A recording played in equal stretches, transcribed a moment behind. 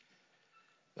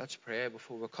Let's pray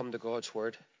before we come to God's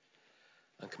word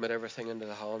and commit everything into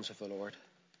the hands of the Lord.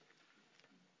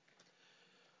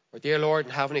 Our dear Lord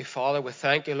and Heavenly Father, we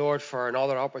thank you, Lord, for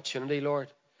another opportunity, Lord,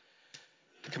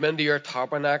 to come into your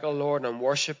tabernacle, Lord, and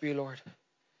worship you, Lord.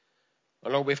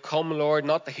 And Lord, we've come, Lord,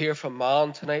 not to hear from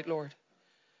man tonight, Lord,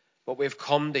 but we've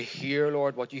come to hear,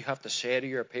 Lord, what you have to say to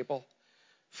your people.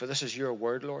 For this is your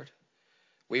word, Lord.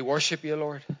 We worship you,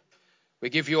 Lord.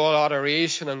 We give you all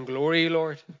adoration and glory,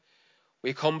 Lord.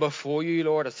 We come before you,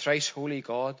 Lord, a thrice holy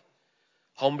God,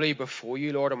 humbly before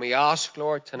you, Lord. And we ask,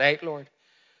 Lord, tonight, Lord,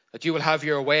 that you will have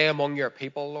your way among your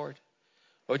people, Lord.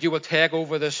 Lord, you will take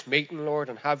over this meeting, Lord,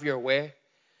 and have your way.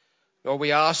 Lord,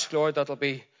 we ask, Lord, that there will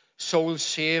be souls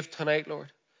saved tonight,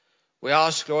 Lord. We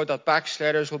ask, Lord, that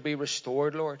backsliders will be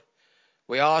restored, Lord.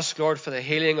 We ask, Lord, for the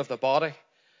healing of the body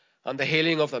and the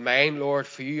healing of the mind, Lord,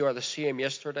 for you are the same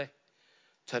yesterday,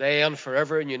 today, and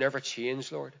forever, and you never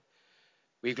change, Lord.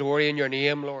 We glory in your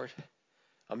name, Lord,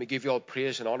 and we give you all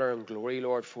praise and honor and glory,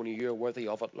 Lord, for only you are worthy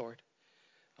of it, Lord.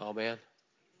 Amen.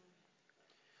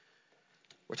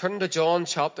 We're turning to John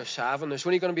chapter 7. There's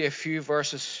only going to be a few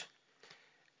verses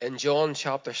in John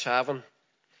chapter 7,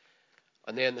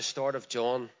 and then the start of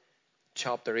John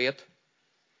chapter 8.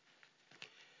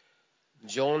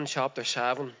 John chapter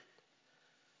 7,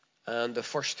 and the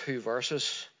first two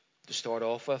verses to start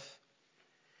off with.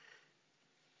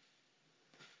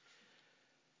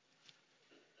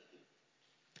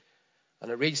 And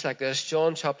it reads like this,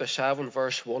 John chapter 7,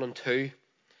 verse 1 and 2.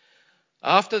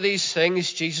 After these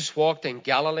things, Jesus walked in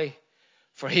Galilee,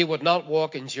 for he would not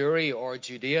walk in Judea or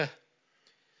Judea,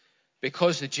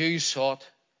 because the Jews sought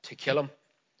to kill him.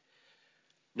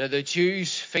 Now the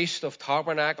Jews' feast of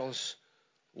tabernacles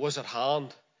was at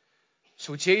hand.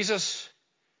 So Jesus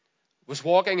was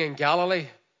walking in Galilee,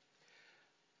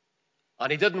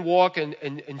 and he didn't walk in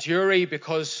Judea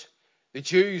because the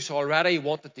Jews already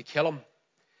wanted to kill him.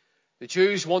 The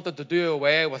Jews wanted to do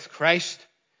away with Christ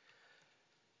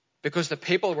because the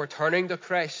people were turning to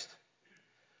Christ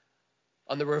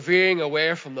and they were veering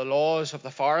away from the laws of the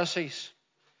Pharisees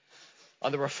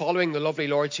and they were following the lovely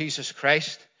Lord Jesus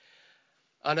Christ.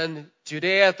 And in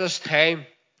Judea at this time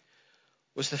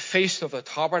was the Feast of the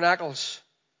Tabernacles.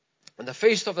 And the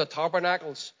Feast of the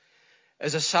Tabernacles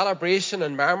is a celebration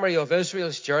in memory of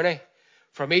Israel's journey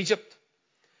from Egypt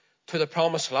to the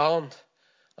Promised Land,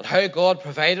 and how God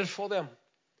provided for them.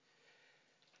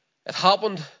 It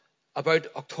happened about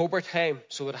October time,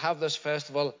 so we'd have this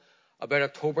festival about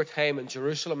October time in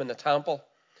Jerusalem in the temple.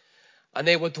 And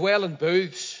they would dwell in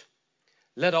booths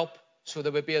lit up, so they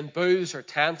would be in booths or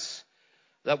tents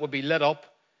that would be lit up,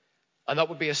 and that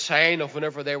would be a sign of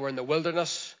whenever they were in the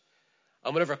wilderness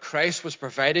and whenever Christ was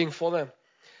providing for them.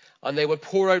 And they would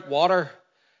pour out water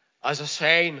as a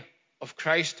sign of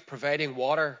Christ providing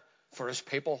water for his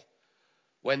people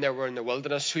when they were in the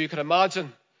wilderness. So you can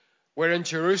imagine, we're in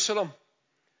Jerusalem,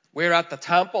 we're at the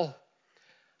temple,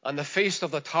 and the Feast of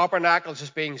the Tabernacles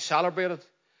is being celebrated.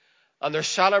 And they're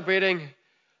celebrating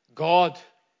God.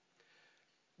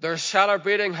 They're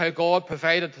celebrating how God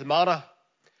provided the manna.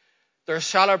 They're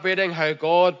celebrating how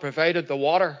God provided the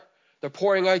water. They're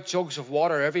pouring out jugs of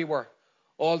water everywhere,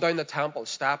 all down the temple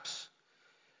steps.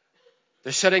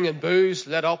 They're sitting in booths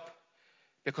lit up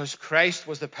because Christ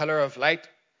was the pillar of light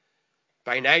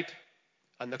by night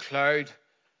and the cloud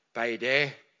by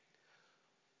day.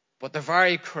 But the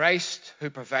very Christ who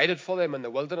provided for them in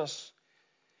the wilderness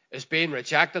is being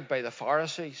rejected by the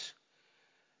Pharisees.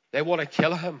 They want to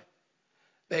kill him.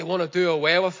 They want to do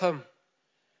away with him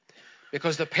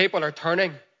because the people are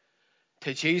turning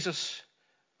to Jesus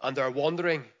and they're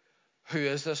wondering, who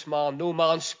is this man? No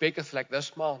man speaketh like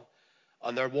this man.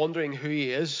 And they're wondering who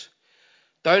he is.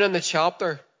 Down in the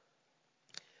chapter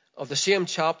of the same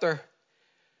chapter,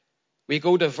 we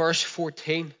go to verse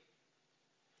 14.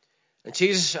 And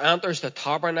Jesus enters the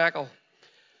tabernacle.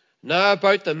 Now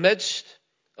about the midst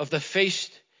of the feast,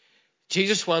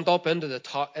 Jesus went up into the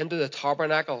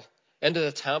tabernacle, into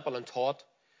the temple, and taught.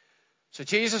 So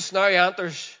Jesus now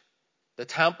enters the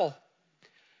temple.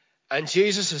 And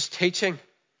Jesus is teaching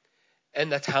in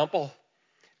the temple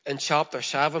in chapter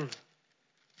 7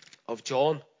 of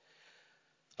John.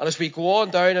 And as we go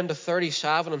on down into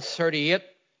 37 and 38,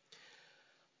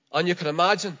 and you can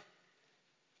imagine,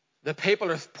 the people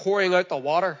are pouring out the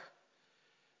water.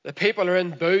 The people are in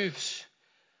booths,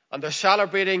 and they're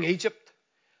celebrating Egypt,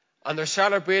 and they're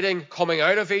celebrating coming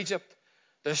out of Egypt.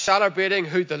 They're celebrating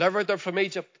who delivered them from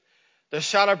Egypt. They're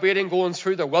celebrating going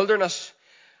through the wilderness.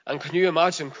 And can you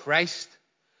imagine Christ?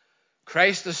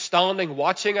 Christ is standing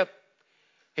watching it.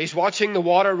 He's watching the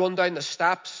water run down the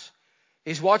steps.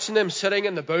 He's watching them sitting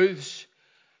in the booths.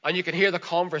 And you can hear the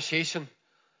conversation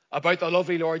about the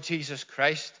lovely Lord Jesus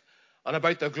Christ and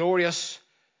about the glorious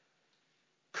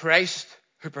Christ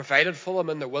who provided for them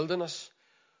in the wilderness.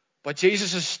 But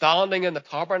Jesus is standing in the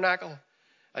tabernacle,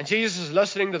 and Jesus is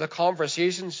listening to the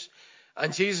conversations,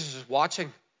 and Jesus is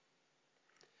watching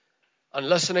and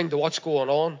listening to what's going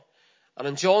on. And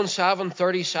in John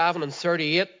 7:37 and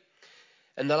 38,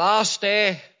 in the last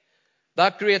day,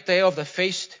 that great day of the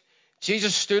feast,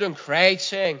 Jesus stood and cried,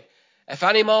 saying, "If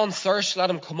any man thirst, let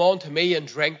him come unto me and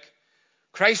drink."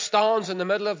 Christ stands in the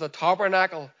middle of the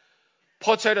tabernacle,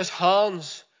 puts out his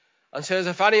hands, and says,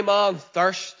 "If any man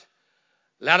thirst,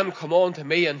 let him come unto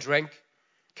me and drink."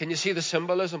 Can you see the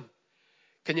symbolism?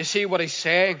 Can you see what he's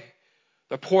saying?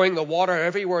 They're pouring the water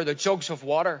everywhere, the jugs of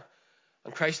water.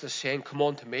 And Christ is saying, "Come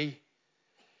unto me.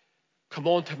 Come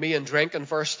unto me and drink," in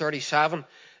verse 37.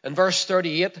 In verse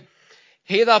 38,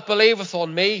 "He that believeth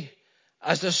on me,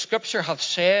 as the scripture hath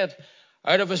said,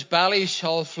 out of his belly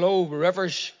shall flow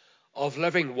rivers of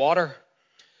living water.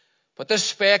 But this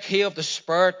spake he of the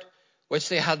Spirit, which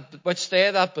they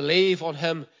that believe on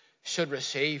him should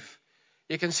receive."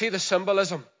 You can see the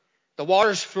symbolism. The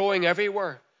water's flowing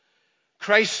everywhere.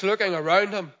 Christ's looking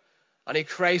around him, and he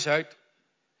cries out.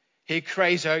 He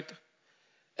cries out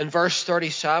in verse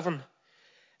 37,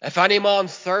 "If any man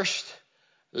thirst,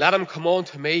 let him come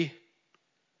unto me."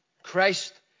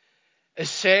 Christ is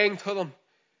saying to them,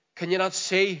 can you not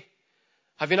see?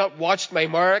 Have you not watched my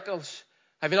miracles?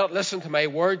 Have you not listened to my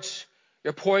words?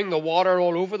 You're pouring the water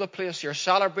all over the place. You're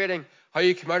celebrating how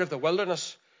you came out of the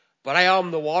wilderness. But I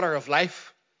am the water of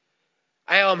life.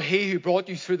 I am he who brought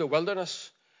you through the wilderness.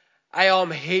 I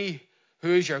am he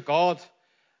who is your God.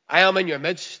 I am in your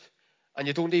midst, and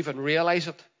you don't even realize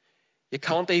it. You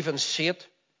can't even see it.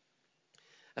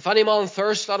 "If any man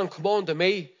thirst, let him come unto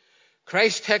me."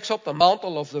 Christ takes up the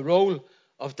mantle of the role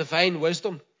of divine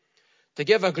wisdom to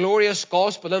give a glorious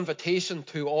gospel invitation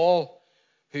to all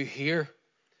who hear.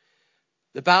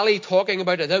 The belly talking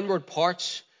about its inward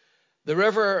parts, the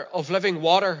river of living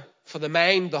water for the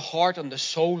mind, the heart, and the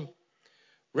soul.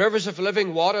 Rivers of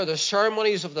living water. The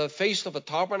ceremonies of the Feast of the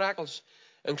Tabernacles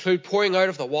include pouring out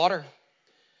of the water.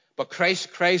 But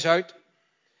Christ cries out,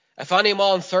 "If any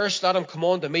man thirst, let him come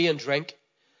unto me and drink."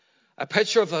 A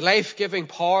picture of the life-giving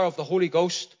power of the Holy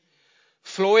Ghost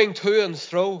flowing to and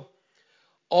through,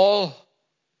 all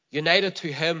united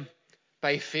to him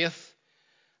by faith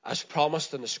as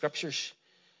promised in the Scriptures.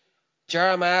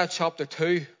 Jeremiah chapter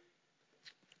 2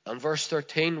 and verse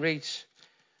 13 reads,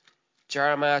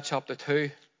 Jeremiah chapter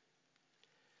 2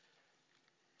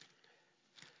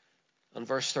 and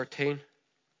verse 13,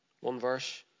 one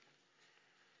verse.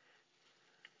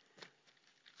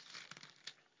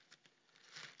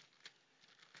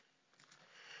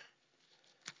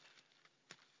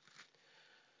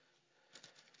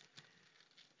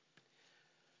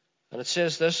 And it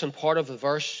says this in part of the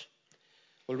verse.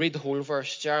 We'll read the whole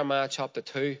verse. Jeremiah chapter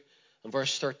 2 and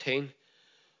verse 13.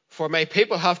 "For my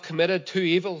people have committed two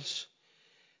evils.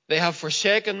 They have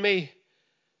forsaken me,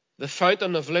 the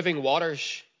fountain of living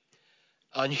waters,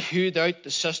 and hewed out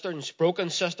the cisterns, broken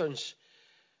cisterns,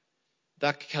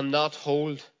 that cannot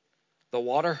hold the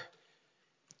water."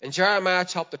 In Jeremiah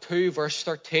chapter 2 verse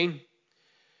 13,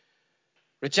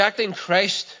 rejecting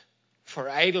Christ for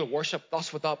idol worship,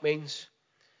 that's what that means.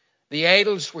 The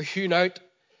idols were hewn out,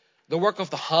 the work of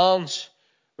the hands,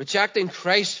 rejecting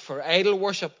Christ for idol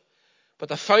worship, but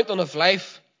the fountain of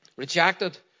life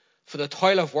rejected for the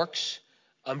toil of works,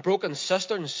 and broken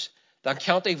cisterns that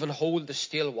can't even hold the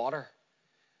still water.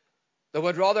 They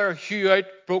would rather hew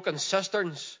out broken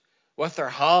cisterns with their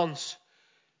hands.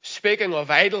 Speaking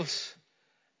of idols,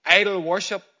 idol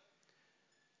worship,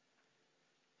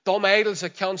 dumb idols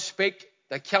that can't speak,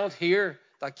 that can't hear,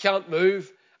 that can't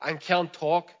move, and can't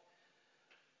talk.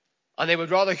 And they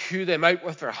would rather hew them out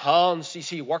with their hands. You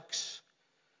see, works,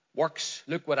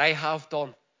 look what I have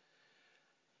done.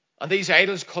 And these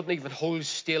idols couldn't even hold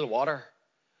still water.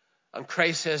 And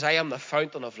Christ says, "I am the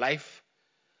fountain of life.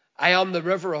 I am the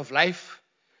river of life.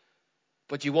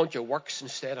 But you want your works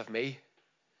instead of me."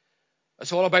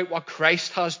 It's all about what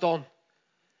Christ has done.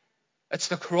 It's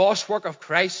the cross work of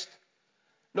Christ.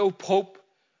 No pope,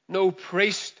 no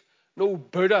priest, no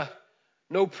Buddha,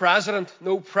 no president,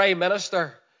 no prime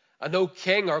minister, and no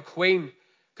king or queen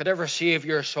could ever save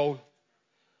your soul.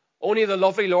 Only the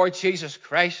lovely Lord Jesus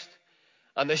Christ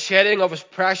and the shedding of his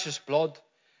precious blood,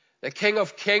 the King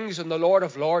of kings and the Lord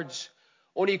of lords.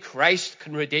 Only Christ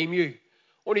can redeem you.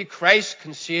 Only Christ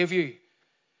can save you.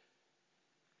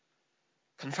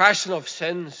 Confession of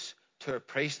sins to a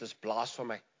priest is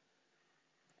blasphemy,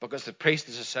 because the priest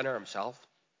is a sinner himself,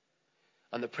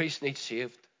 and the priest needs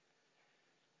saved.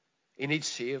 He needs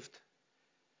saved.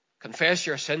 Confess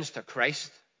your sins to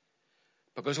Christ,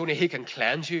 because only he can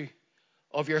cleanse you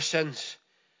of your sins.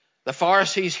 The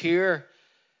Pharisees here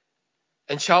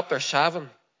in chapter 7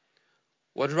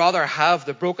 would rather have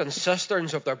the broken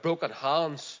cisterns of their broken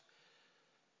hands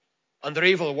and their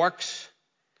evil works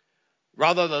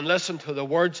rather than listen to the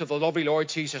words of the lovely Lord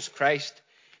Jesus Christ.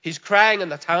 He's crying in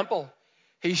the temple.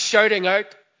 He's shouting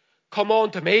out, "Come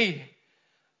on to me.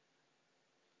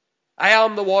 I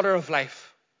am the water of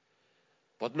life."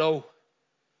 But no,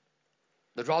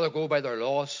 they'd rather go by their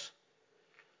laws.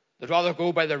 They'd rather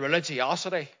go by their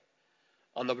religiosity,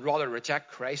 and they would rather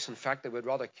reject Christ. In fact, they would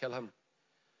rather kill him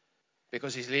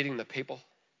because he's leading the people.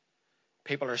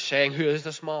 People are saying, "Who is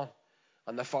this man?"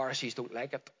 And the Pharisees don't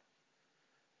like it.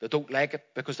 They don't like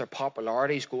it because their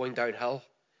popularity is going downhill.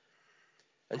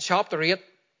 In chapter 8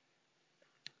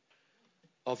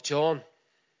 of John,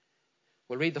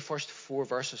 we'll read the first 4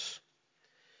 verses.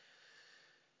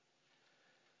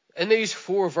 In these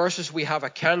 4 verses, we have a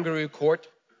kangaroo court.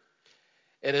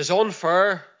 It is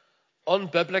unfair,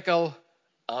 unbiblical,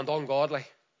 and ungodly.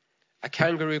 A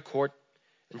kangaroo court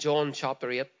in John chapter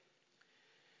 8.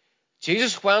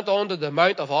 Jesus went on to the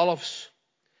Mount of Olives,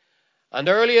 and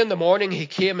early in the morning he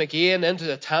came again into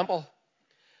the temple,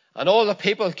 and all the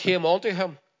people came unto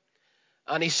him,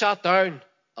 and he sat down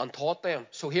and taught them.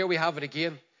 So here we have it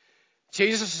again.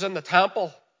 Jesus is in the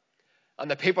temple,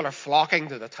 and the people are flocking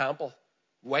to the temple.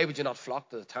 Why would you not flock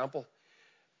to the temple?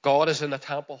 God is in the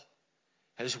temple.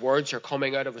 His words are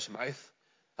coming out of his mouth.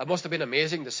 It must have been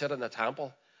amazing to sit in the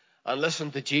temple and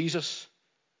listen to Jesus,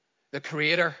 the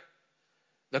Creator,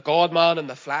 the God-man in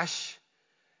the flesh.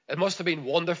 It must have been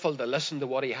wonderful to listen to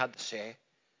what he had to say.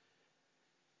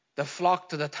 They flock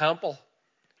to the temple,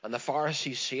 and the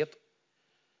Pharisees see it,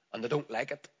 and they don't like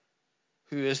it.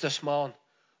 Who is this man?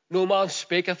 No man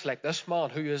speaketh like this man.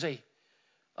 Who is he?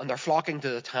 And they're flocking to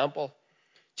the temple.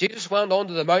 Jesus went on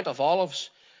to the Mount of Olives,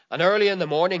 and early in the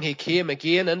morning he came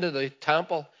again into the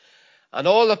temple, and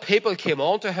all the people came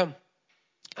unto him,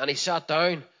 and he sat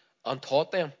down and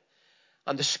taught them.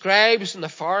 And the scribes and the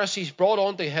Pharisees brought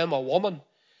unto him a woman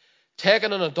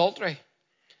taken in adultery.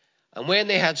 And when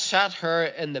they had set her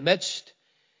in the midst,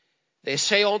 they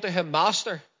say unto him,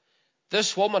 Master,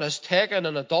 this woman is taken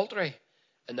in adultery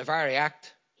in the very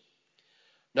act.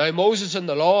 Now Moses in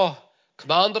the law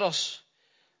commanded us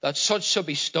that such should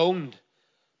be stoned.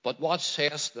 But what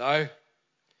sayest thou?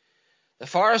 The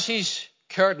Pharisees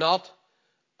cared not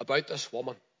about this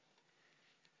woman.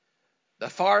 The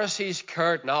Pharisees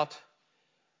cared not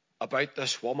about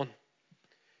this woman.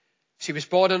 She was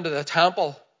brought into the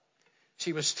temple.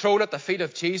 She was thrown at the feet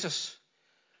of Jesus.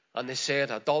 And they said,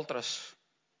 adulteress.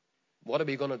 What are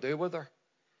we going to do with her?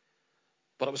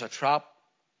 But it was a trap.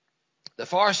 The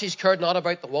Pharisees cared not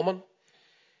about the woman.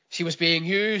 She was being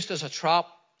used as a trap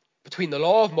between the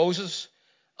law of Moses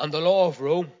and the law of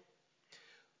Rome.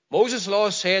 Moses' law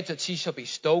said that she should be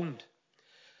stoned.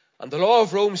 And the law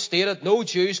of Rome stated no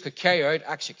Jews could carry out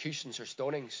executions or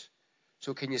stonings.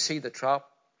 So can you see the trap?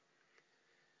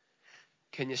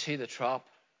 Can you see the trap?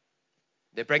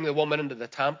 They bring the woman into the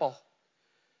temple.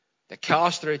 They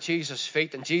cast her at Jesus'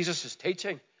 feet. And Jesus is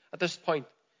teaching at this point.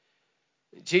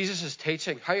 Jesus is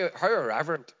teaching. How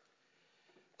irreverent.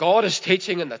 God is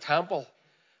teaching in the temple.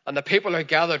 And the people are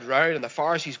gathered round, and the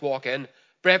Pharisees walk in,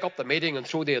 break up the meeting, and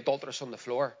throw the adulteress on the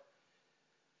floor.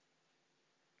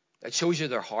 It shows you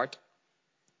their heart.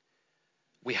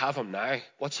 We have him now.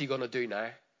 What's he going to do now?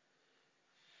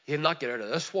 He'll not get out of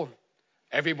this one.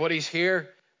 Everybody's here.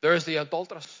 There's the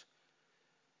adulteress.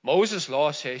 Moses'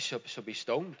 law says she should be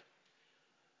stoned.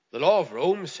 The law of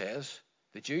Rome says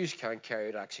the Jews can't carry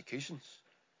out executions.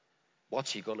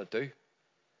 What's he going to do?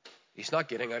 He's not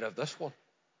getting out of this one.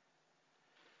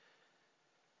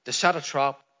 They set a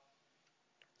trap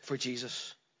for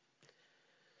Jesus.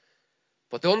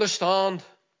 But to understand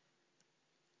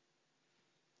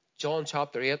John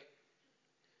chapter 8,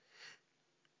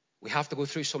 we have to go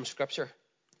through some scripture.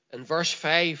 In verse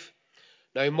 5,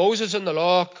 now Moses in the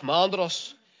law commanded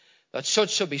us that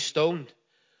such should be stoned.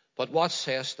 But what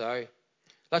sayest thou?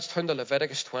 Let's turn to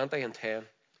Leviticus 20 and 10.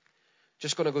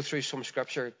 Just going to go through some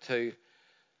scripture to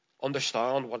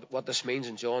understand what this means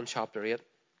in John chapter 8.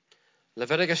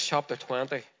 Leviticus chapter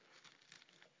 20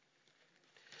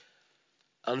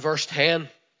 and verse 10.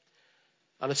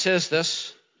 And it says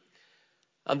this,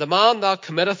 and the man that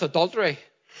committeth adultery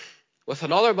with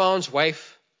another man's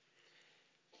wife,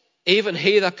 even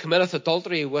he that committeth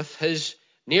adultery with his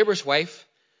neighbour's wife,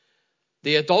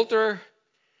 the adulterer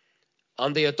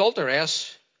and the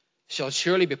adulteress shall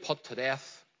surely be put to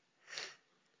death.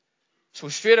 So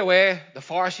straight away, the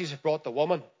Pharisees have brought the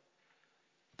woman.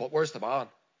 But where's the man?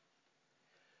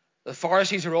 The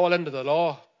Pharisees are all into the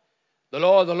law. The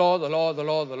law, the law, the law, the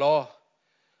law, the law.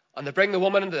 And they bring the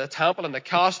woman into the temple and they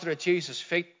cast her at Jesus'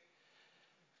 feet.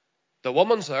 The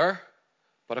woman's there,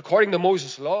 but according to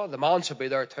Moses' law, the man should be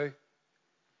there too.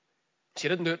 She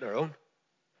didn't do it on her own.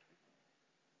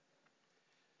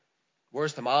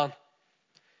 Where's the man?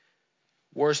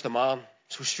 Where's the man?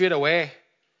 So straight away,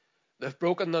 they've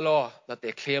broken the law that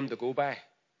they claim to go by.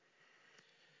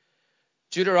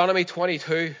 Deuteronomy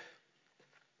 22.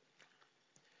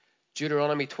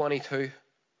 Deuteronomy 22,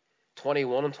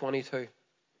 21 and 22.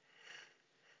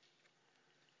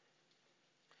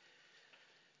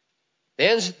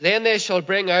 Then they shall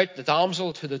bring out the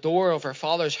damsel to the door of her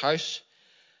father's house,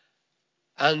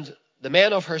 and the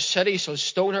men of her city shall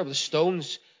stone her with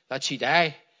stones that she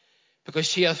die, because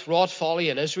she hath wrought folly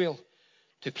in Israel,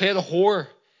 to play the whore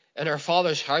in her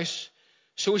father's house.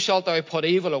 So shalt thou put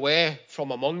evil away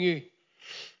from among you.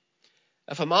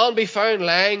 If a man be found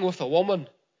lying with a woman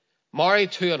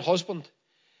married to an husband,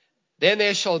 then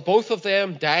they shall both of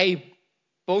them die,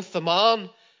 both the man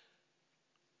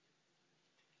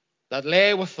that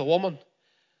lay with the woman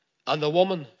and the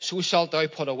woman. So shalt thou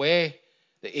put away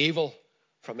the evil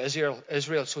from Israel.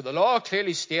 So the law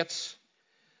clearly states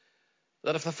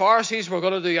that if the Pharisees were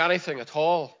going to do anything at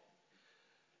all,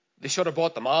 they should have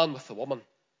brought the man with the woman.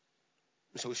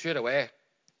 So straight away,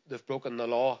 they've broken the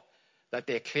law that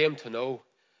they claim to know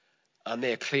and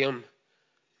they claim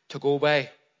to go by.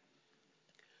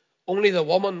 Only the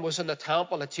woman was in the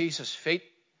temple at Jesus' feet.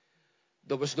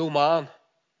 There was no man.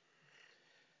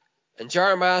 In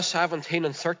Jeremiah 17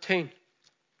 and 13,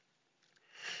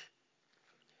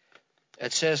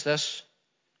 it says this: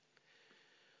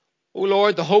 O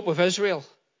Lord, the hope of Israel,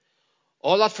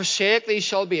 all that forsake thee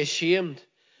shall be ashamed,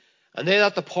 and they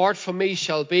that depart from me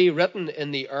shall be written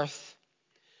in the earth,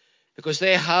 because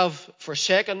they have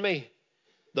forsaken me,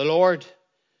 the Lord,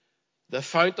 the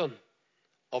fountain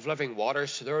of living waters.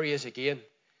 So there he is again.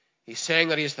 He's saying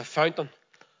that he is the fountain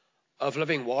of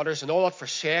living waters, and all that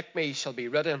forsake me shall be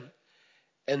written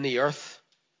in the earth.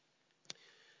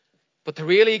 But to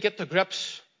really get to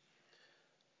grips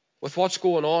with what's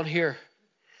going on here,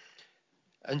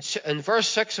 in verse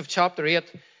 6 of chapter 8,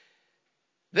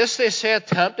 this they said,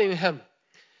 tempting him,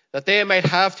 that they might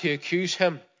have to accuse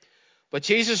him. But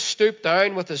Jesus stooped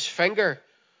down with his finger,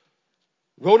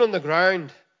 wrote on the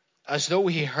ground, as though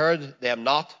he heard them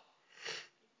not.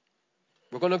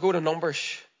 We're going to go to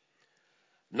Numbers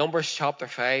chapter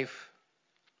 5.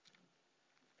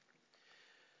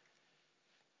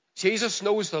 Jesus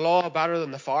knows the law better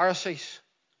than the Pharisees.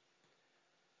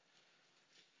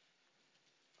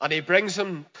 And he brings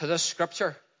them to this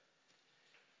scripture.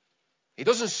 He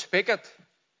doesn't speak it,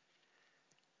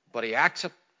 but he acts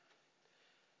it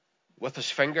with his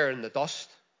finger in the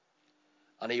dust.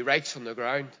 And he writes on the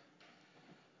ground.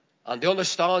 And to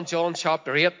understand John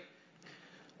chapter 8,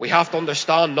 we have to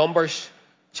understand Numbers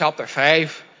chapter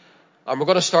 5. And we're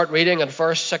going to start reading in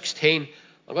verse 16.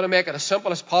 I'm going to make it as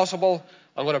simple as possible.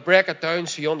 I'm going to break it down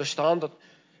so you understand it.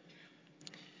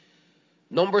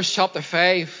 Numbers chapter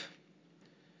 5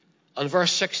 and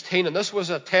verse 16. And this was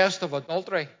a test of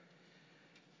adultery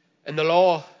in the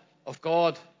law of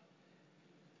God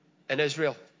in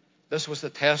Israel. This was the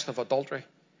test of adultery.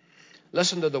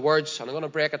 Listen to the words, and I'm going to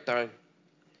break it down.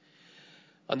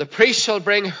 And the priest shall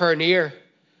bring her near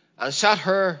and set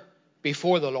her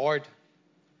before the Lord.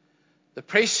 The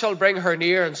priest shall bring her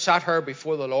near and set her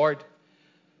before the Lord.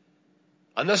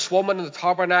 And this woman in the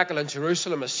tabernacle in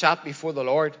Jerusalem is sat before the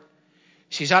Lord.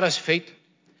 She's at his feet.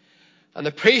 And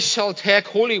the priest shall take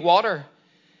holy water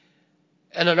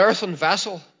in an earthen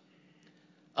vessel,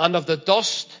 and of the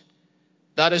dust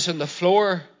that is in the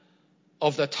floor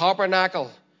of the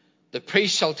tabernacle, the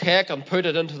priest shall take and put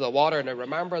it into the water. Now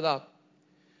remember that.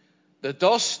 The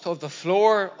dust of the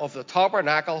floor of the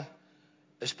tabernacle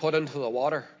is put into the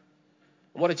water.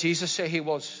 And what did Jesus say he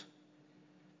was?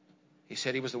 He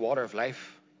said he was the water of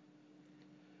life.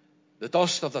 The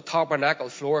dust of the tabernacle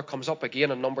floor comes up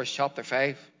again in Numbers chapter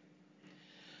 5.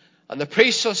 And the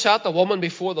priest shall set the woman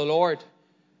before the Lord.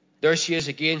 There she is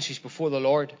again, she's before the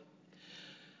Lord.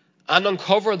 And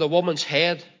uncover the woman's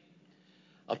head,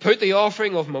 and put the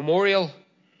offering of memorial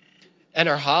in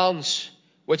her hands,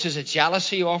 which is a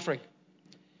jealousy offering.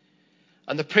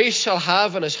 And the priest shall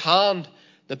have in his hand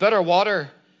the bitter water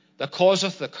that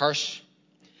causeth the curse.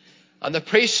 And the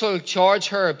priest shall charge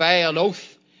her by an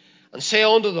oath, and say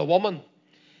unto the woman,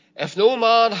 If no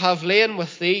man have lain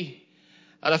with thee,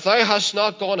 and if thou hast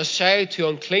not gone aside to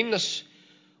uncleanness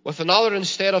with another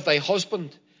instead of thy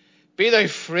husband, be thou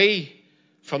free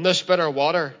from this bitter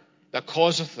water that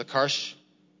causeth the curse.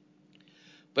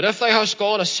 But if thou hast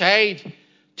gone aside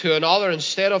to another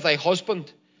instead of thy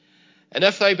husband. And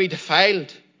if thou be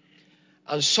defiled,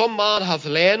 and some man have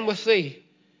lain with thee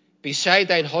beside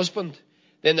thine husband,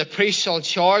 then the priest shall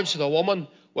charge the woman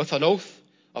with an oath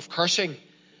of cursing.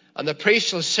 And the priest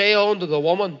shall say unto the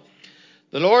woman,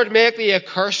 the Lord make thee a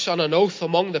curse and an oath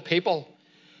among the people,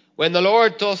 when the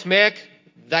Lord doth make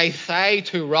thy thigh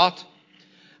to rot,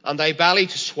 and thy belly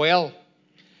to swell.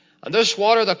 And this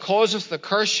water that causeth the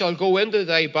curse shall go into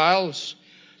thy bowels,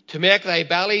 to make thy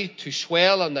belly to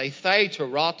swell and thy thigh to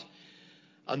rot.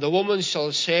 And the woman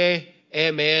shall say,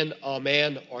 Amen,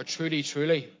 Amen, or truly,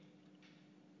 truly.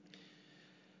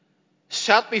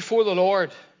 Sat before the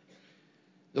Lord.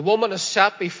 The woman is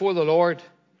sat before the Lord.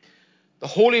 The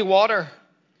holy water.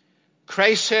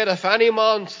 Christ said, if any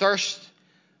man thirst,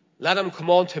 let him come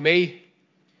unto me.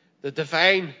 The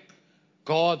divine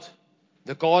God,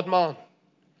 the God-man.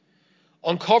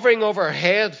 Uncovering of her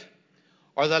head,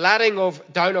 or the letting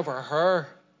down of her hair,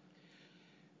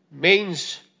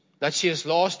 means that she has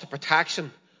lost the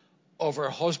protection of her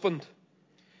husband.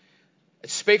 It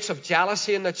speaks of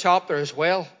jealousy in the chapter as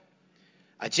well.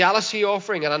 A jealousy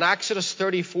offering. And in Exodus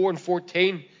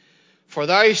 34:14, for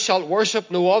thou shalt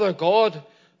worship no other God,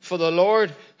 for the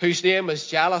Lord whose name is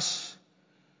jealous.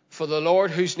 For the Lord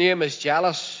whose name is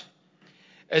jealous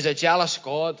is a jealous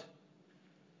God.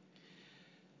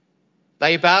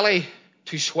 Thy belly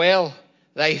to swell,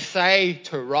 thy thigh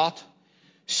to rot,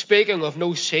 speaking of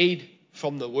no seed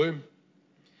from the womb.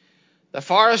 The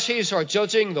Pharisees are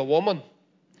judging the woman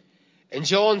in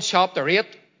John chapter 8,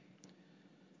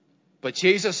 but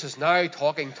Jesus is now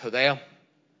talking to them.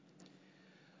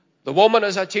 The woman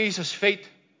is at Jesus' feet,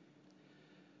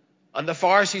 and the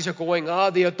Pharisees are going,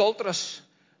 the adulteress,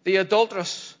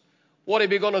 what are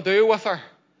we going to do with her?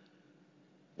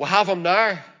 We'll have him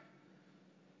now.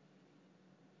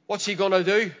 What's he going to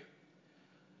do?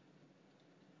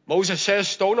 Moses says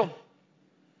stone him.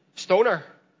 Stone her.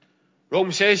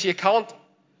 Rome says you can't.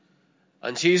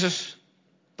 And Jesus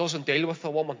doesn't deal with the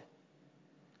woman.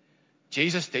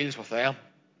 Jesus deals with them.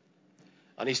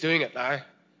 And he's doing it now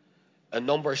in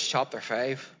Numbers chapter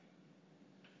 5.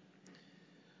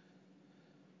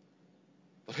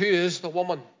 But who is the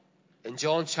woman in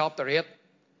John chapter 8?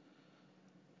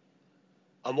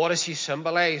 And what does she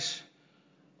symbolize?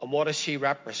 And what does she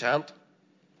represent?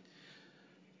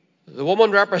 The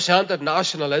woman represented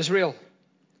national Israel,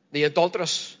 the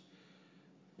adulteress,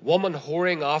 woman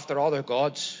whoring after other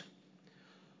gods,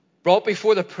 brought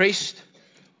before the priest,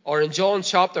 or in John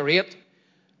chapter 8,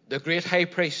 the great high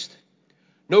priest.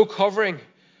 No covering,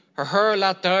 her hair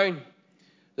let down,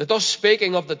 the dust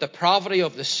speaking of the depravity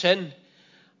of the sin,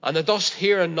 and the dust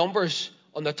here in Numbers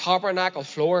on the tabernacle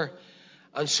floor.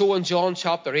 And so in John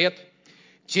chapter 8,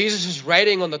 Jesus is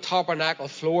writing on the tabernacle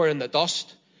floor in the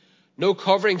dust. No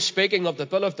covering, speaking of the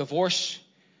bill of divorce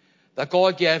that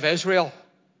God gave Israel.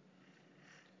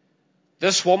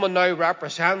 This woman now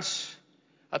represents,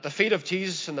 at the feet of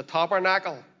Jesus in the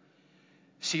tabernacle,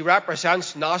 she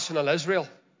represents national Israel.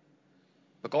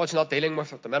 But God's not dealing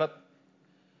with her at the minute.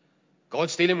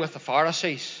 God's dealing with the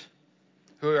Pharisees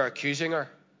who are accusing her.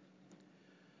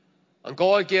 And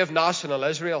God gave national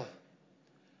Israel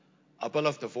a bill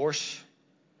of divorce.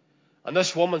 And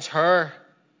this woman's hair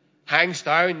hangs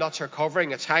down. That's her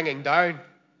covering. It's hanging down.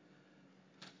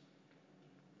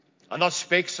 And that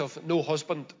speaks of no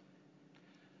husband.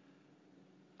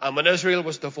 And when Israel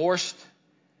was divorced,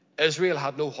 Israel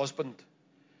had no husband.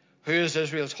 Who is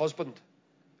Israel's husband?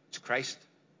 It's Christ.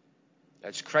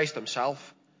 It's Christ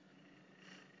himself.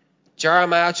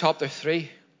 Jeremiah chapter 3.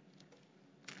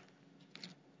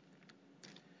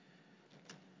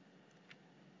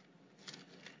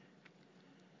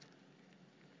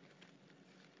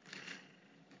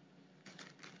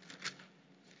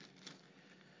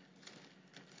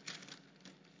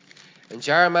 In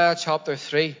Jeremiah chapter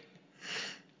 3,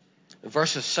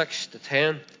 verses 6 to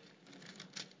 10,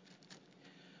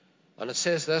 and it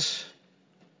says this,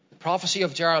 the prophecy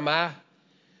of Jeremiah.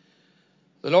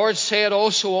 The Lord said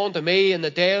also unto me in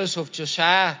the days of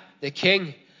Josiah the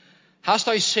king, hast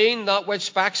thou seen that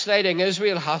which backsliding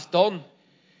Israel hath done?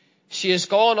 She is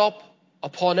gone up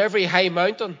upon every high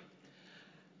mountain,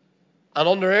 and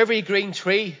under every green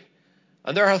tree,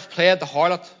 and there hath played the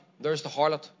harlot. There's the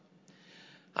harlot.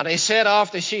 And I said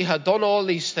after she had done all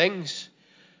these things,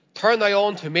 turn thou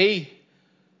unto me.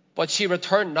 But she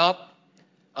returned not,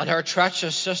 and her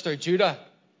treacherous sister Judah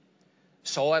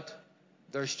saw it.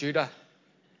 There's Judah.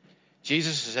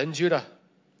 Jesus is in Judah.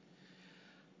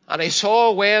 And I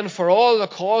saw when for all the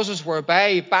causes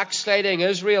whereby backsliding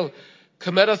Israel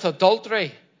committeth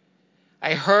adultery,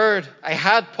 I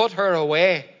had put her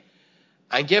away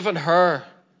and given her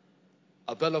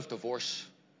a bill of divorce.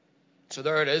 So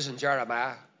there it is in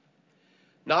Jeremiah.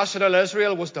 National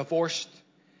Israel was divorced.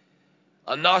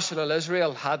 And national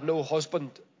Israel had no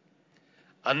husband.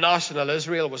 And national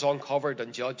Israel was uncovered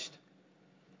and judged.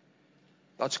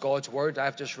 That's God's word.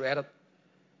 I've just read it.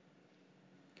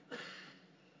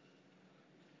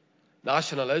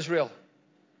 National Israel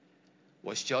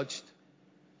was judged.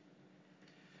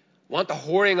 Went to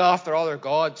whoring after other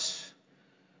gods.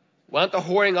 Went to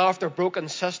whoring after broken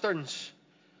cisterns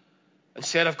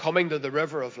instead of coming to the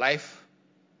river of life,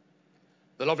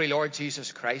 the lovely Lord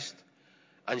Jesus Christ.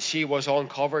 And she was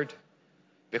uncovered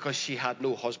because she had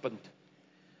no husband.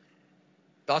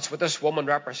 That's what this woman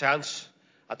represents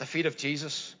at the feet of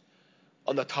Jesus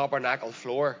on the tabernacle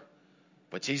floor.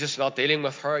 But Jesus is not dealing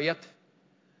with her yet.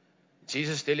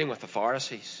 Jesus is dealing with the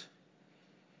Pharisees.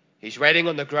 He's writing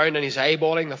on the ground and he's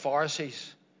eyeballing the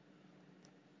Pharisees.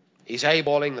 He's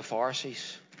eyeballing the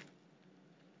Pharisees.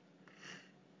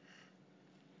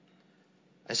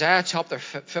 Isaiah chapter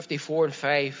 54 and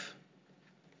 5.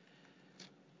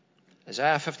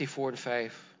 Isaiah 54 and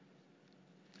 5.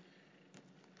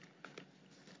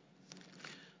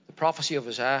 The prophecy of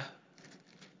Isaiah.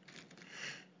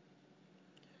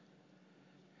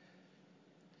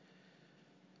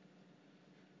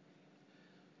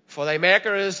 For thy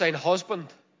Maker is thine husband,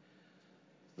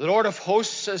 the Lord of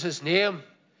hosts is his name,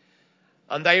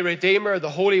 and thy Redeemer, the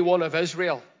Holy One of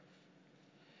Israel.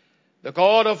 The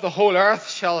God of the whole earth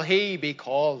shall he be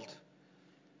called.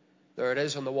 There it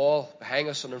is on the wall behind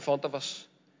us and in front of us.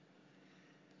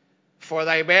 For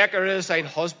thy Maker is thine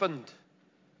husband.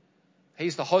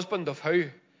 He's the husband of who?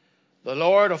 The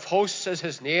Lord of hosts is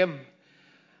his name,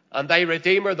 and thy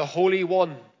Redeemer, the Holy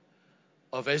One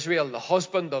of Israel, the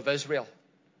husband of Israel.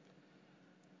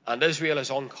 And Israel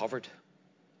is uncovered.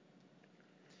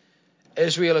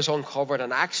 Israel is uncovered.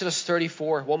 In Exodus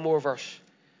 34, one more verse.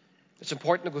 It's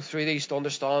important to go through these to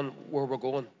understand where we're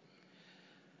going.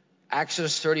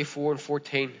 Exodus 34 and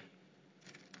 14.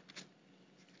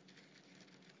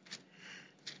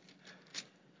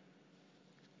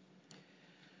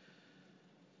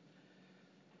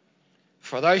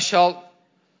 For thou shalt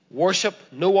worship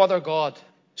no other God,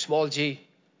 small g.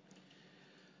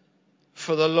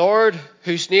 For the Lord,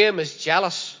 whose name is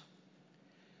jealous,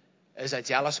 is a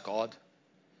jealous God.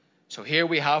 So here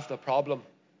we have the problem.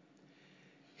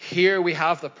 Here we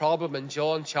have the problem in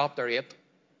John chapter 8.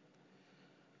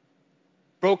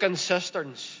 Broken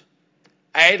cisterns,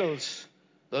 idols,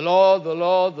 the law, the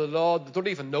law, the law. They don't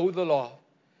even know the law.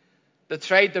 They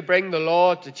tried to bring the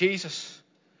law to Jesus.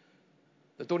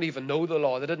 They don't even know the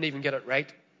law. They didn't even get it right.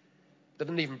 They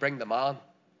didn't even bring the man.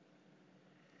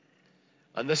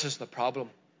 And this is the problem.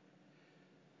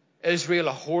 Israel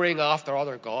are whoring after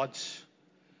other gods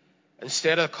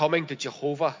instead of coming to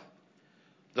Jehovah,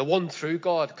 the one true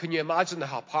God. Can you imagine the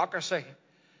hypocrisy?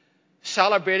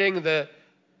 Celebrating the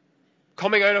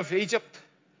coming out of Egypt,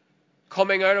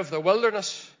 coming out of the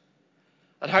wilderness.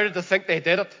 And how did they think they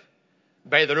did it?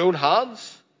 By their own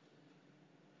hands.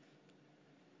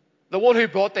 The one who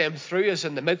brought them through is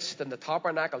in the midst in the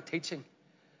tabernacle teaching,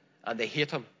 and they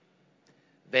hate him.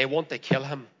 They want to kill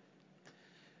him.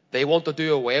 They want to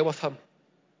do away with him.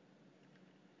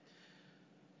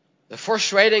 The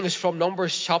first writing is from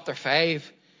Numbers chapter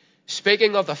 5,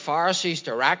 speaking of the Pharisees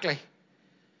directly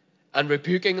and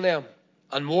rebuking them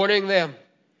and warning them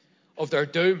of their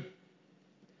doom,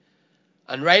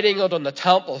 and writing it on the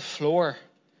temple floor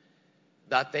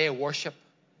that they worship.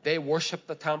 They worship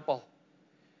the temple.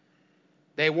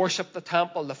 They worship the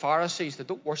temple, the Pharisees. They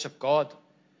don't worship God.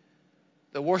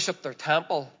 They worship their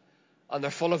temple, and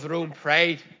they're full of their own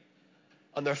pride,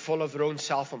 and they're full of their own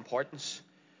self-importance.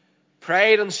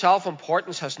 Pride and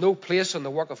self-importance has no place in the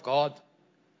work of God.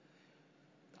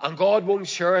 And God won't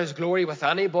share his glory with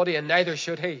anybody, and neither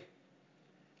should he.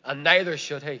 And neither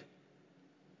should he.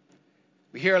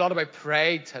 We hear a lot about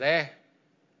pride today.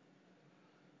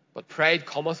 But pride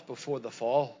cometh before the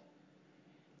fall.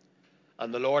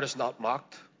 And the Lord is not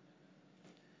mocked.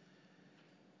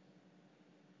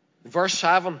 Verse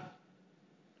 7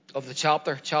 of the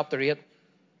chapter 8.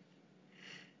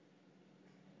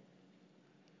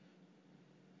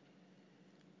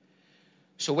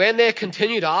 So when they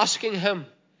continued asking him,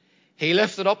 he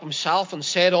lifted up himself and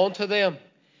said unto them,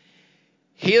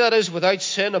 He that is without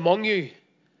sin among you,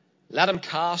 let him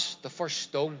cast the first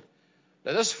stone.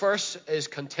 Now this verse is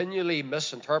continually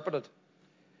misinterpreted.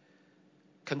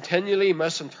 Continually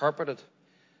misinterpreted.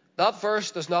 That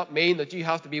verse does not mean that you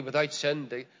have to be without sin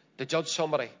to judge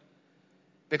somebody,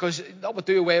 because that would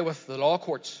do away with the law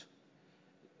courts.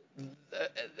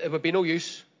 It would be no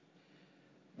use.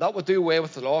 That would do away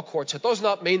with the law courts. It does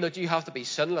not mean that you have to be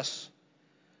sinless.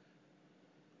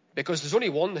 Because there's only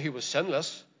one who was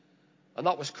sinless, and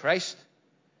that was Christ.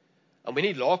 And we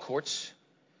need law courts.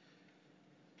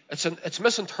 It's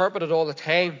misinterpreted all the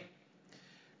time.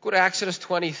 Go to Exodus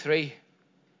 23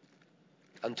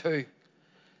 and 2.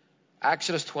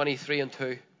 Exodus 23 and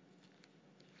 2.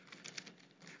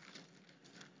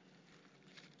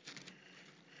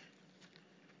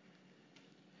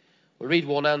 We'll read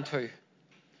 1 and 2.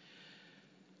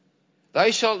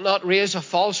 Thou shalt not raise a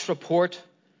false report.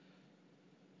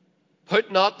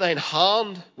 Put not thine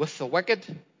hand with the wicked,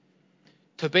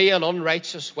 to be an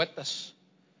unrighteous witness.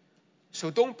 So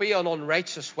don't be an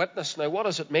unrighteous witness. Now, what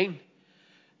does it mean?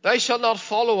 Thou shalt not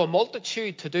follow a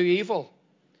multitude to do evil.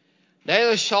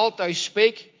 Neither shalt thou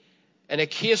speak in a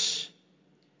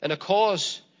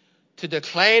cause, to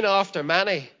decline after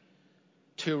many,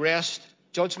 to wrest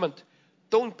judgment.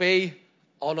 Don't be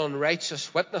an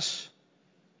unrighteous witness.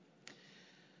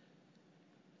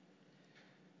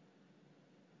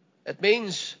 It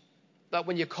means that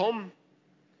when you come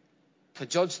to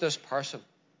judge this person,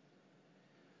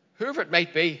 whoever it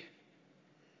might be,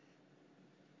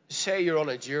 say you're on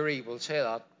a jury, we'll say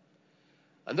that,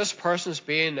 and this person's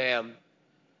being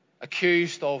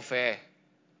accused of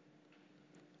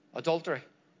adultery.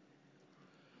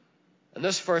 And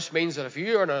this verse means that if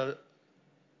you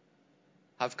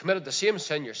have committed the same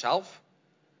sin yourself,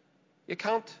 you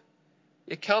can't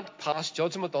pass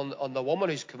judgment on the woman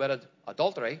who's committed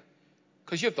adultery,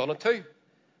 because you've done it too.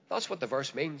 That's what the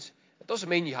verse means. It doesn't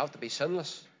mean you have to be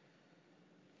sinless,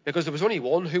 because there was only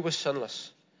one who was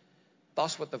sinless.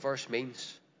 That's what the verse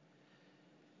means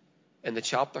in the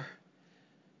chapter.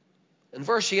 In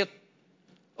verse 8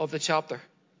 of the chapter,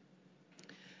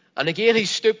 and again he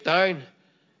stooped down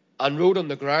and wrote on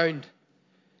the ground.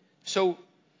 So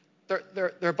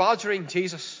they're badgering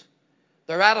Jesus.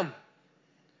 They're at him.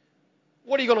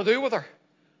 What are you going to do with her?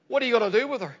 What are you going to do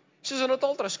with her? She's an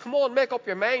adulteress. Come on, make up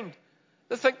your mind.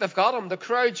 They think they've got him. The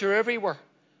crowds are everywhere,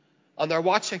 and they're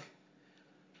watching.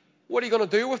 What are you going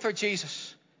to do with her,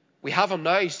 Jesus? We have him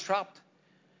now. He's trapped.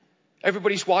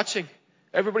 Everybody's watching.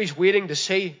 Everybody's waiting to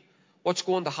see what's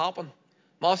going to happen.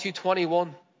 Matthew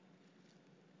 21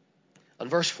 and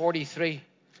verse 43.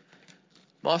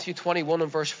 Matthew 21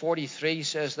 and verse 43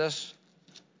 says this.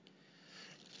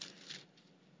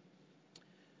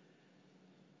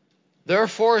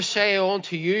 Therefore say I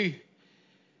unto you,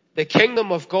 the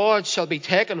kingdom of God shall be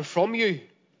taken from you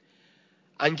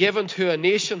and given to a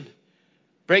nation,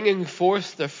 bringing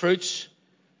forth the fruits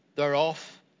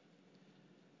thereof.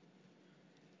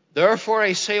 Therefore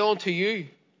I say unto you,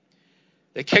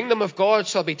 the kingdom of God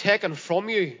shall be taken from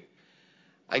you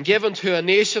and given to a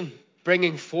nation,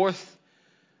 bringing forth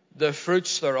the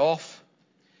fruits thereof.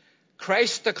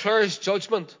 Christ declares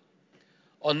judgment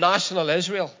on national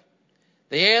Israel,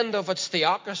 the end of its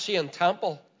theocracy and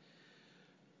temple,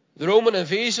 the Roman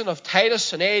invasion of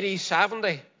Titus in AD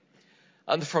 70,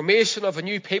 and the formation of a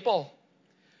new people,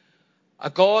 a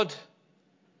God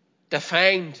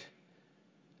defined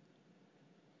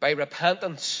by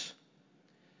repentance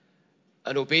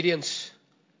and obedience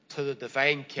to the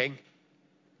divine King.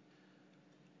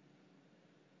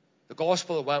 The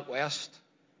gospel went west.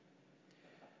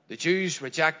 The Jews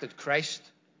rejected Christ,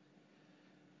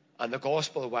 and the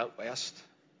gospel went west.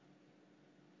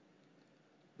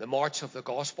 The march of the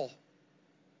gospel.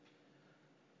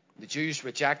 The Jews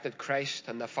rejected Christ,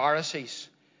 and the Pharisees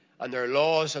and their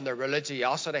laws and their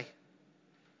religiosity.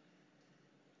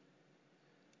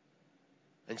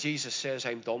 And Jesus says,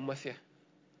 I'm done with you.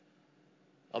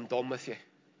 I'm done with you.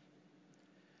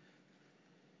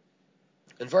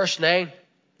 In verse 9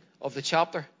 of the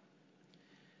chapter,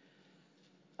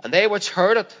 and they which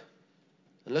heard it,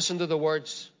 and listen to the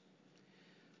words,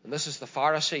 and this is the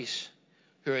Pharisees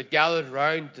who had gathered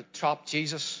round to trap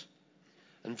Jesus.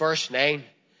 In verse 9,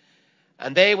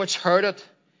 and they which heard it,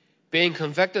 being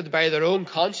convicted by their own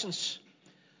conscience,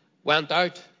 went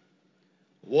out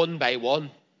one by one,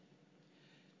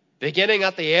 beginning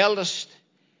at the eldest,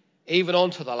 even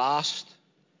unto the last.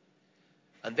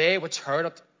 And they which heard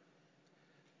it.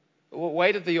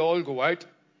 Why did they all go out?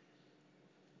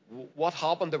 What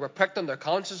happened? They were pricked in their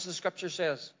conscience, the scripture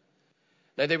says.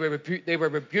 Now they were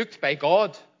rebuked by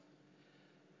God.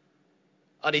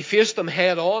 And he faced them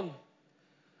head on.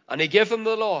 And he gave them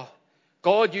the law.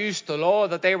 God used the law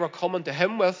that they were coming to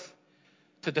him with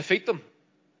to defeat them,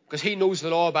 because he knows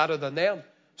the law better than them.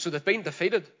 So they've been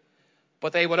defeated.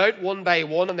 But they went out one by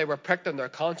one, and they were pricked in their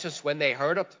conscience when they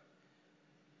heard it.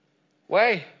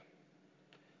 Why?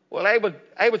 Well,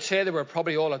 I would say they were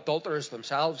probably all adulterers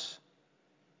themselves.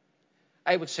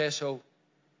 I would say so.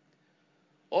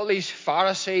 All these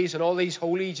Pharisees and all these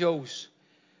holy Joes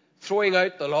throwing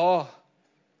out the law,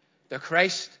 the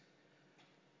Christ,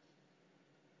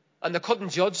 And they couldn't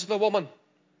judge the woman.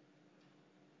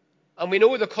 And we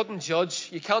know they couldn't judge.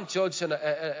 You can't judge in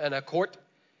a court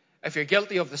if you're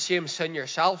guilty of the same sin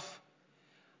yourself.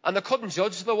 And they couldn't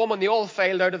judge the woman. They all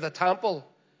filed out of the temple.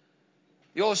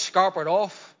 They all scarpered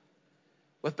off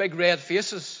with big red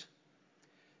faces,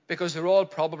 because they're all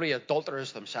probably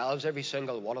adulterers themselves, every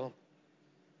single one of them.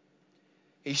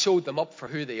 He showed them up for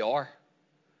who they are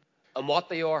and what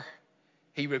they are.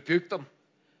 He rebuked them.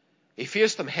 He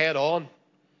faced them head on,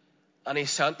 and he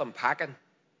sent them packing.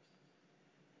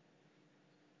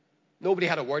 Nobody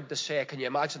had a word to say. Can you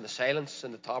imagine the silence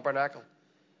in the tabernacle?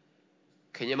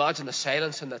 Can you imagine the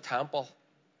silence in the temple?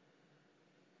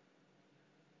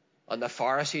 And the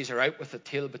Pharisees are out with the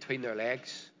tail between their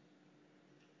legs.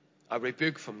 A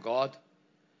rebuke from God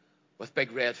with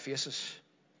big red faces.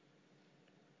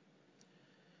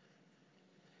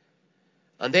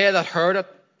 And they that heard it,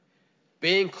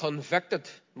 being convicted.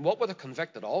 What were they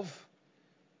convicted of?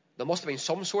 There must have been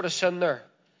some sort of sin there.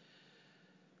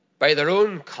 By their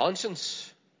own conscience,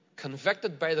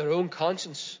 convicted by their own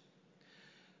conscience,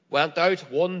 went out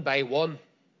one by one.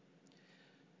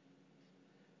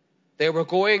 They were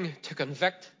going to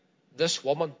convict this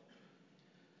woman,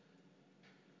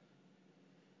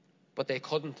 but they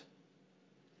couldn't.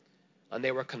 And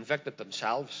they were convicted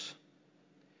themselves.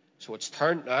 So it's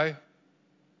turned now.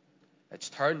 It's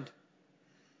turned.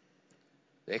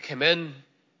 They came in.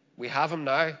 We have him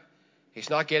now.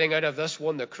 He's not getting out of this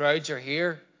one. The crowds are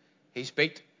here. He's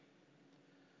beat.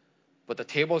 But the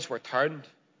tables were turned.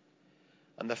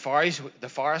 And the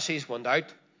Pharisees went out,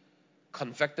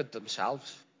 convicted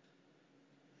themselves.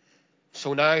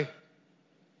 So now,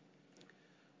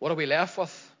 what are we left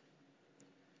with?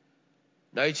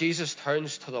 Now Jesus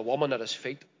turns to the woman at his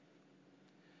feet.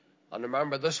 And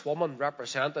remember, this woman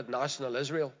represented national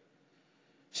Israel.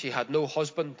 She had no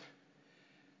husband.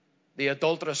 The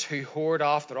adulteress who whored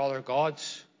after other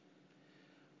gods.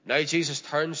 Now Jesus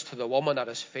turns to the woman at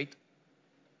his feet.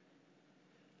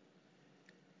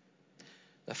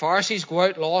 The Pharisees go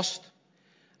out lost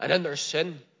and in their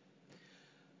sin.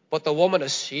 But the woman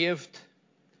is saved.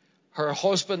 Her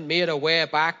husband made a way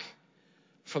back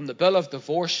from the bill of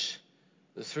divorce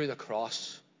through the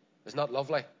cross. Isn't that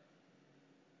lovely?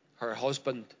 Her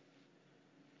husband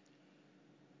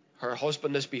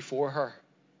is before her.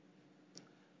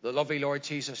 The lovely Lord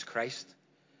Jesus Christ.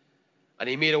 And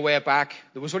he made a way back.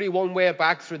 There was only one way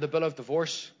back through the bill of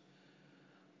divorce.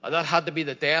 And that had to be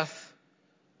the death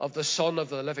of the Son of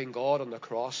the living God on the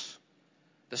cross.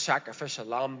 The sacrificial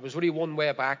lamb. There was only one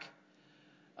way back.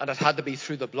 And it had to be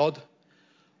through the blood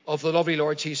of the lovely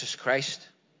Lord Jesus Christ.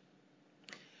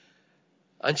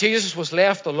 And Jesus was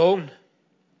left alone.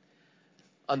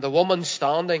 And the woman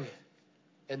standing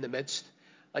in the midst.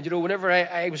 And you know, whenever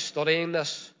I was studying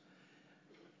this,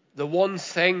 the one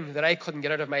thing that I couldn't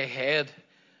get out of my head,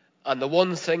 and the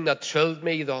one thing that thrilled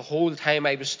me the whole time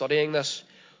I was studying this,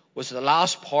 was the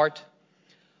last part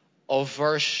of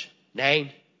verse 9.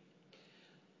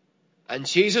 And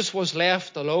Jesus was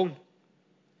left alone,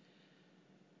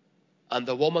 and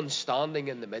the woman standing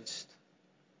in the midst.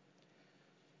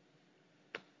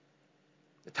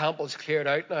 The temple's cleared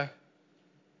out now.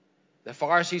 The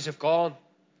Pharisees have gone.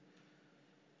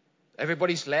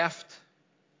 Everybody's left.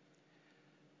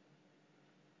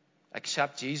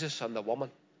 Except Jesus and the woman.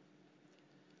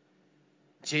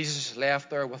 Jesus is left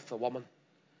there with the woman.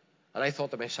 And I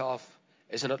thought to myself,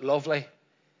 isn't it lovely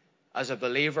as a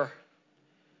believer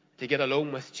to get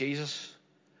alone with Jesus?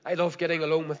 I love getting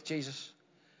alone with Jesus.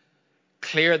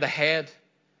 Clear the head,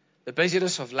 the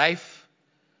busyness of life,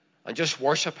 and just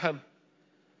worship him.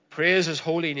 Praise his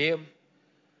holy name.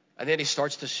 And then he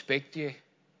starts to speak to you.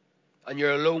 And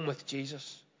you're alone with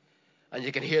Jesus. And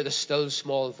you can hear the still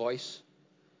small voice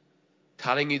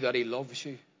telling you that he loves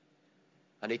you.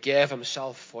 And he gave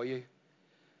himself for you.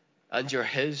 And you're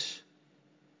his.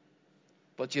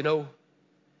 But you know,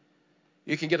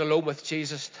 you can get alone with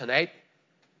Jesus tonight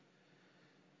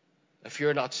if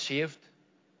you're not saved.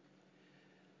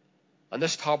 And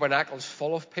this tabernacle is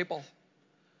full of people.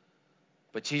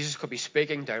 But Jesus could be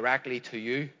speaking directly to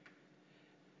you.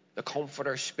 The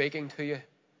Comforter speaking to you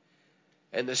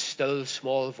in this still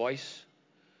small voice.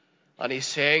 And he's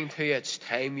saying to you, it's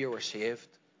time you were saved.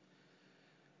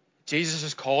 Jesus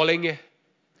is calling you.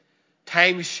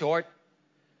 Time's short.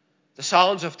 The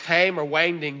sands of time are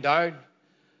winding down.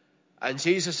 And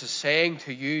Jesus is saying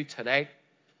to you tonight,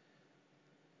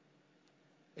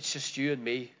 it's just you and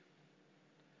me.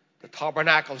 The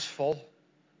tabernacle's full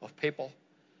of people.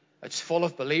 It's full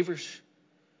of believers.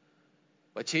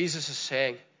 But Jesus is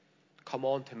saying, come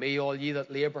on to me, all ye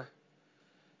that labour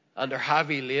and are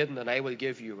heavy laden, and I will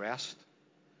give you rest.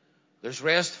 There's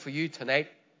rest for you tonight.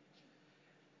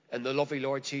 in the lovely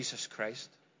Lord Jesus Christ.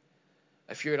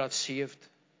 If you're not saved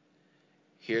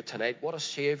here tonight, what a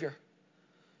Saviour.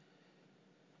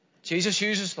 Jesus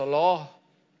uses the law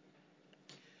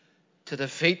to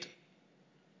defeat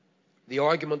the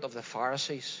argument of the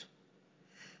Pharisees.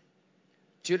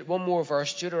 One more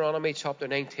verse, Deuteronomy chapter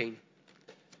 19.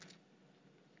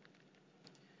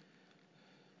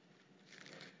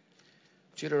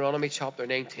 Deuteronomy chapter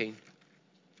 19,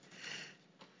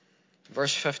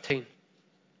 verse 15.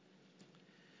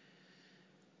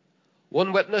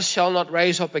 One witness shall not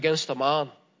rise up against a man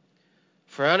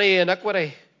for any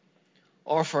iniquity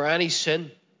or for any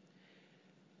sin.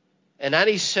 In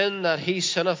any sin that he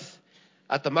sinneth,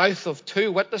 at the mouth of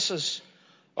 2 witnesses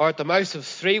or at the mouth of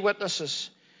 3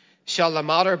 witnesses shall the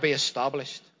matter be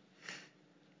established.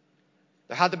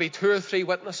 There had to be 2 or 3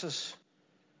 witnesses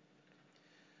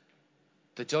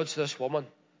to judge this woman.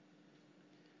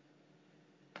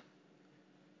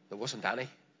 There wasn't any. It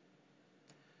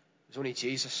was only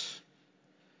Jesus.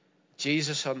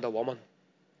 Jesus and the woman.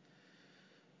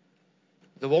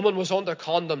 The woman was under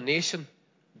condemnation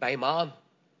by man,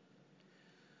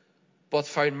 but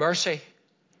found mercy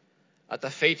at the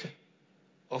feet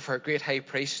of her great high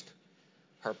priest,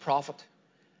 her prophet,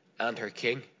 and her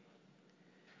king.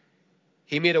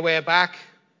 He made a way back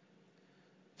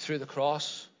through the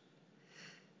cross.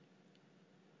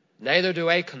 Neither do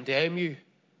I condemn you.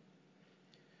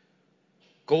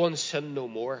 Go and sin no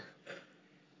more.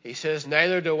 He says,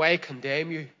 neither do I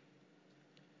condemn you.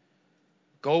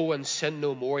 Go and sin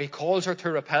no more. He calls her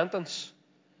to repentance.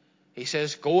 He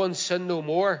says, go and sin no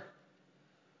more.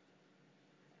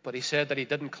 But he said that he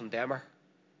didn't condemn her.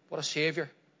 What a Saviour.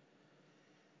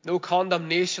 No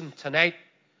condemnation tonight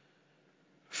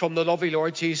from the lovely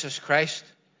Lord Jesus Christ.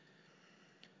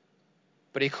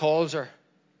 But he calls her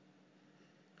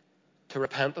to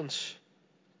repentance.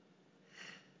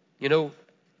 You know,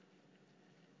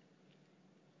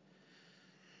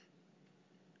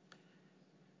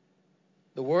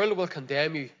 the world will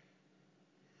condemn you.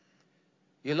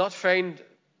 You'll not find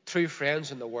true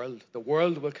friends in the world. The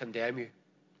world will condemn you.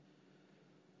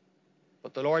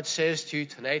 But the Lord says to you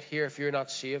tonight here, if you're not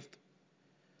saved,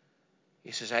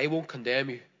 he says, I won't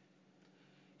condemn you.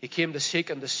 He came to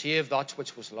seek and to save that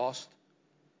which was lost.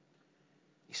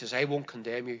 He says, I won't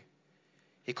condemn you.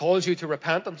 He calls you to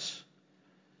repentance,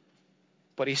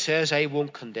 but he says, I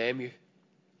won't condemn you.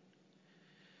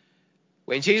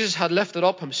 When Jesus had lifted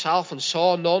up himself and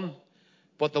saw none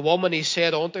but the woman, he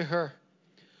said unto her,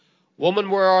 Woman,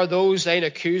 where are those thine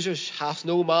accusers? Hath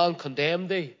no man condemned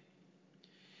thee?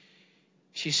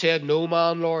 She said, No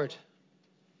man, Lord.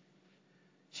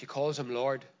 She calls him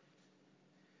Lord.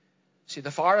 See,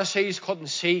 the Pharisees couldn't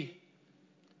see.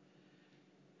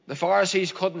 The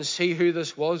Pharisees couldn't see who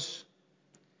this was.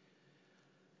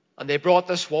 And they brought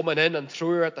this woman in and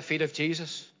threw her at the feet of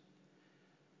Jesus.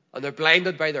 And they're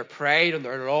blinded by their pride and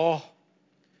their law.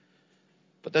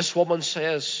 But this woman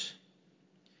says,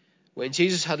 when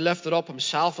Jesus had lifted up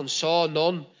himself and saw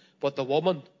none but the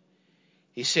woman,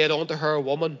 he said unto her,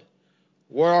 Woman,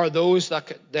 where are those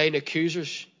thine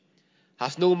accusers?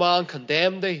 Hath no man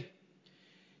condemned thee?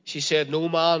 She said, No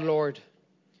man, Lord.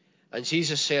 And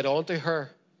Jesus said unto her,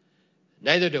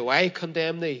 Neither do I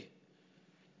condemn thee.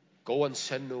 Go and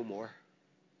sin no more.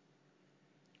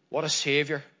 What a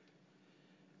Saviour.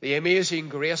 The amazing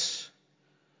grace.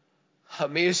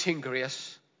 Amazing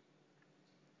grace.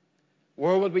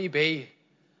 Where would we be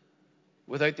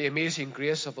without the amazing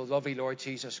grace of the lovely Lord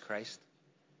Jesus Christ?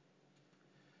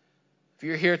 If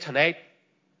you're here tonight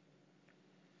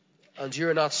and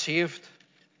you're not saved,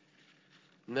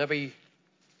 maybe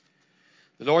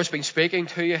the Lord's been speaking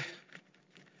to you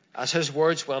as his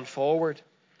words went forward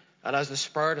and as the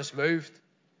Spirit has moved.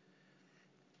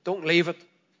 Don't leave it.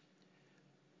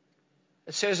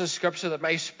 It says in Scripture that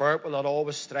my spirit will not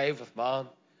always strive with man.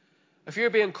 If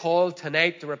you're being called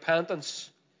tonight to repentance,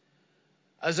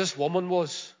 as this woman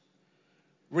was,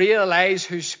 realize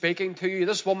who's speaking to you.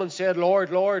 This woman said,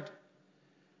 Lord, Lord.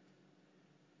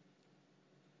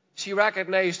 She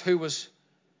recognized who was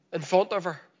in front of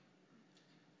her.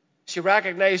 She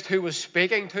recognized who was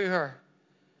speaking to her.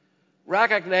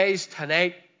 Recognize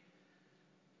tonight,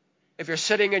 if you're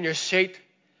sitting in your seat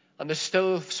and the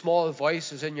still small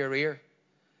voice is in your ear,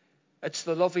 it's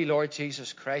the lovely Lord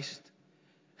Jesus Christ.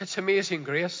 It's amazing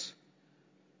grace.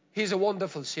 He's a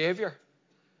wonderful Saviour.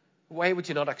 Why would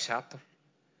you not accept him?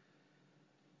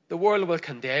 The world will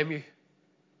condemn you.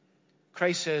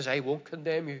 Christ says, I won't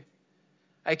condemn you.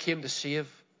 I came to save.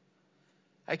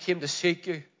 I came to seek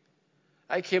you.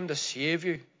 I came to save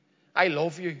you. I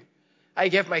love you. I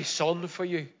give my Son for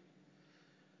you.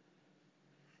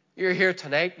 You're here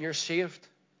tonight and you're saved.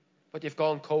 but you've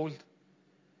gone cold.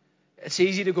 It's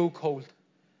easy to go cold.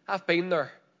 I've been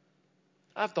there.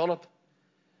 I've done it.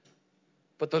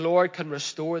 But the Lord can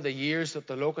restore the years that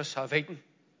the locusts have eaten.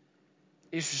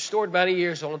 He's restored many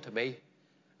years unto me.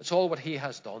 It's all what he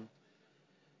has done.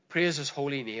 Praise his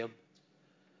holy name.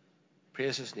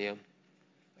 Praise his name.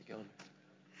 Again.